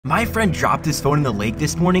My friend dropped his phone in the lake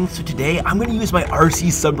this morning, so today I'm going to use my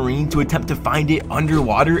RC submarine to attempt to find it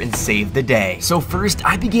underwater and save the day. So first,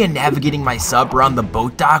 I began navigating my sub around the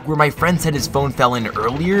boat dock where my friend said his phone fell in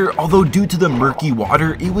earlier, although due to the murky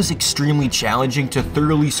water, it was extremely challenging to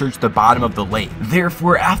thoroughly search the bottom of the lake.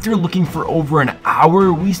 Therefore, after looking for over an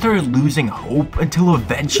hour, we started losing hope until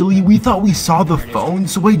eventually we thought we saw the phone,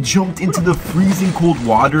 so I jumped into the freezing cold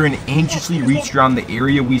water and anxiously reached around the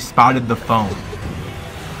area we spotted the phone.